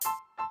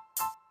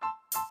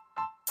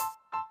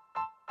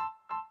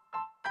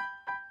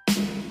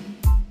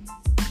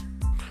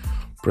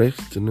Praise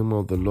the name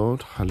of the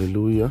Lord.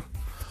 Hallelujah.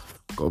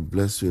 God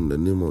bless you in the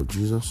name of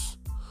Jesus.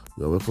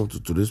 You are welcome to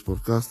today's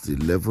podcast, the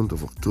 11th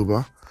of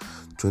October,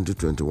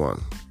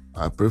 2021.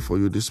 I pray for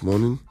you this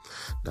morning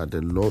that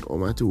the Lord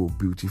Almighty will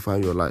beautify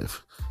your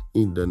life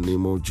in the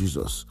name of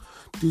Jesus.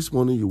 This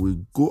morning you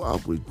will go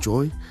out with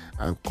joy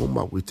and come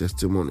back with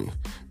testimony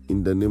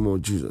in the name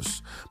of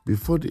Jesus.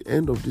 Before the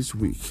end of this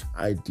week,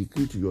 I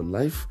decree to your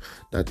life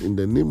that in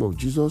the name of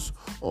Jesus,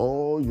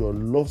 all your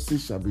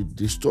losses shall be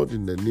destroyed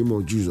in the name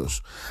of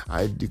Jesus.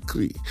 I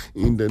decree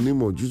in the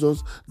name of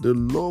Jesus, the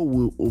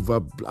Lord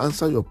will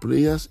answer your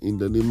prayers in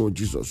the name of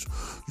Jesus.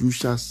 You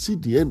shall see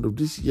the end of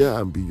this year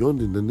and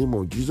beyond in the name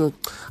of Jesus.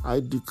 I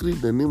decree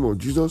in the name of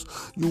Jesus,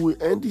 you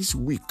will end this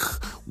week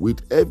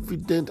with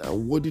evident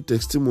and worthy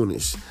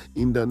testimonies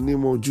in the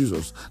name of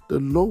Jesus. The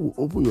Lord will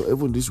open your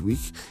heaven this week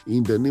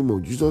in the name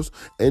of Jesus.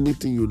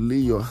 Anything you lay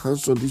your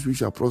hands on this week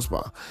shall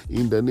prosper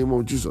in the name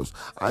of Jesus.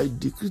 I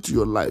decree to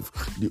your life,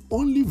 the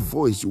only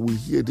voice you will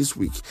hear this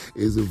week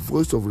is the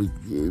voice of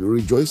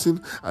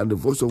rejoicing and the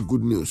voice of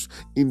good news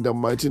in the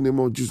mighty name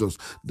of Jesus.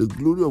 The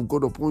glory of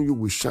God upon you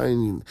will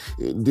shine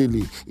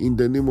daily in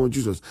the name of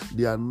Jesus.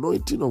 The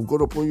anointing of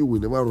God upon you will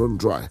never run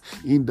dry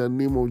in the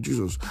name of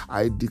Jesus.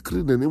 I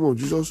decree in the name of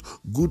Jesus,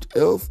 good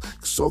health,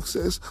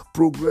 success,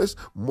 progress,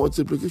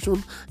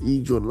 multiplication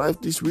in your life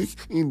this week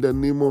in the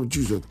name of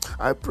Jesus.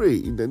 I pray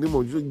in the name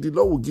of Jesus, the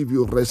Lord will give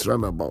you rest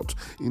roundabout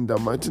in the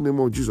mighty name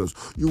of Jesus.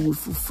 You will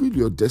fulfill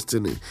your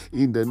destiny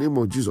in the name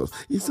of Jesus.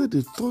 He said,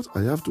 the thought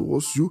I have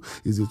towards you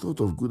is the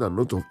thought of good and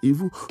not of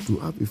evil, to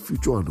have a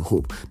future and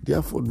hope.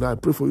 Therefore, now I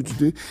pray for you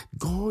today.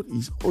 God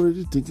is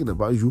already thinking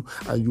about you,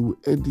 and you will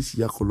end this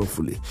year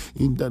colorfully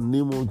in the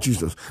name of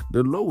Jesus.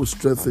 The Lord will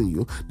strengthen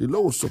you. The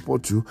Lord will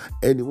support you.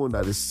 Anyone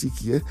that is sick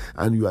here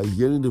and you are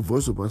hearing the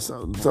voice of my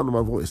sound of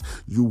my voice,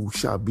 you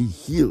shall be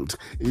healed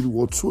in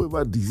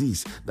whatsoever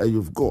disease that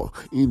you've got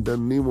in the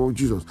name of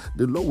Jesus.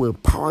 The Lord will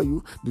empower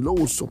you. The Lord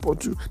will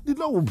support you. The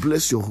Lord will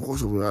bless your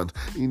works of your hand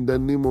in the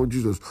name of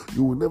Jesus.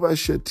 You will never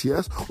shed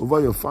tears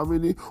over your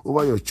family,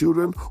 over your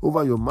children,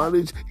 over your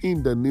marriage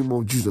in the name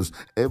of Jesus.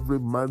 Every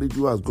marriage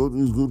you has got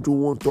is going to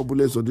one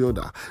turbulence or the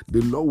other.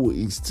 The Lord will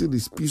instill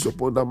His peace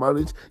upon that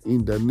marriage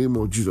in the name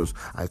of Jesus.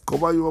 I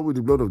cover you all with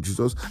the blood of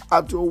Jesus.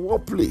 At your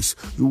workplace,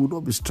 you will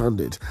not be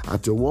stranded.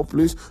 At your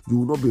workplace, you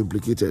will not be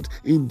implicated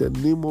in the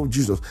name of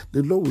Jesus.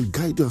 The Lord will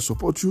guide you and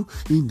support you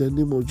in the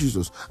name of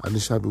Jesus, and it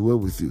shall be well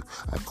with you.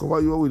 I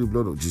cover you all with the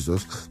blood of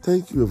Jesus.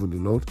 Thank you, Heavenly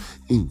Lord.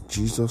 In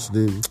Jesus'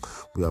 name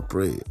we are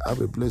praying.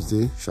 Have a blessed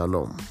day.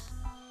 Shalom.